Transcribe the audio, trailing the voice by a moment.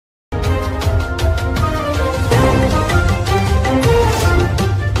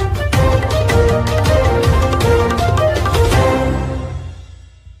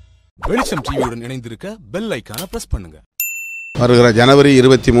வெளிச்சம் டிவியுடன் இணைந்திருக்க பெல் ஐகானை பிரஸ் பண்ணுங்க. வருகிற ஜனவரி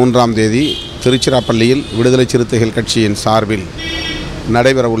 23ஆம் தேதி திருச்சிராப்பள்ளியில் விடுதலை சிறுத்தைகள் கட்சியின் சார்பில்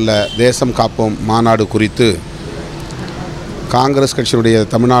நடைபெறவுள்ள தேசம் காப்போம் மாநாடு குறித்து காங்கிரஸ் கட்சியினுடைய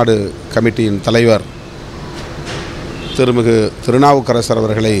தமிழ்நாடு கமிட்டியின் தலைவர் திருமிகு திருநாவுக்கரசர்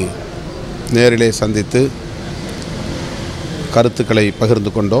அவர்களை நேரிலே சந்தித்து கருத்துக்களை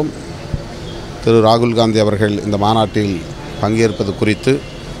பகிர்ந்து கொண்டோம். திரு ராகுல் காந்தி அவர்கள் இந்த மாநாட்டில் பங்கேற்பது குறித்து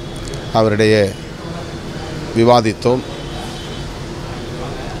அவரிடையே விவாதித்தோம்.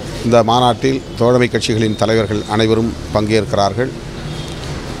 இந்த மாநாட்டில் தோழமை கட்சிகளின் தலைவர்கள் அனைவரும் பங்கேற்கிறார்கள்.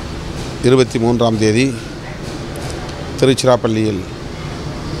 23ஆம் தேதி திருச்சிராப்பள்ளியில்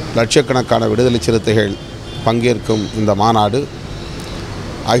லட்சக்கணக்கான விடுதலை சிறுத்தைகள் பங்கேற்கும் இந்த மாநாடு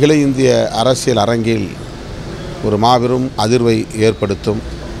அகில இந்திய அரசியல் அரங்கில் ஒரு மாபெரும் அதிர்வை ஏற்படுத்தும்.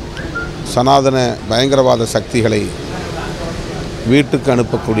 சனாதன பயங்கரவாத சக்திகளை வீட்டுக்கு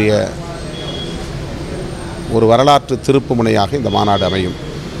அனுப்பக்கூடிய ஒரு வரலாற்று திருப்பு முனையாக இந்த மாநாடு அமையும்.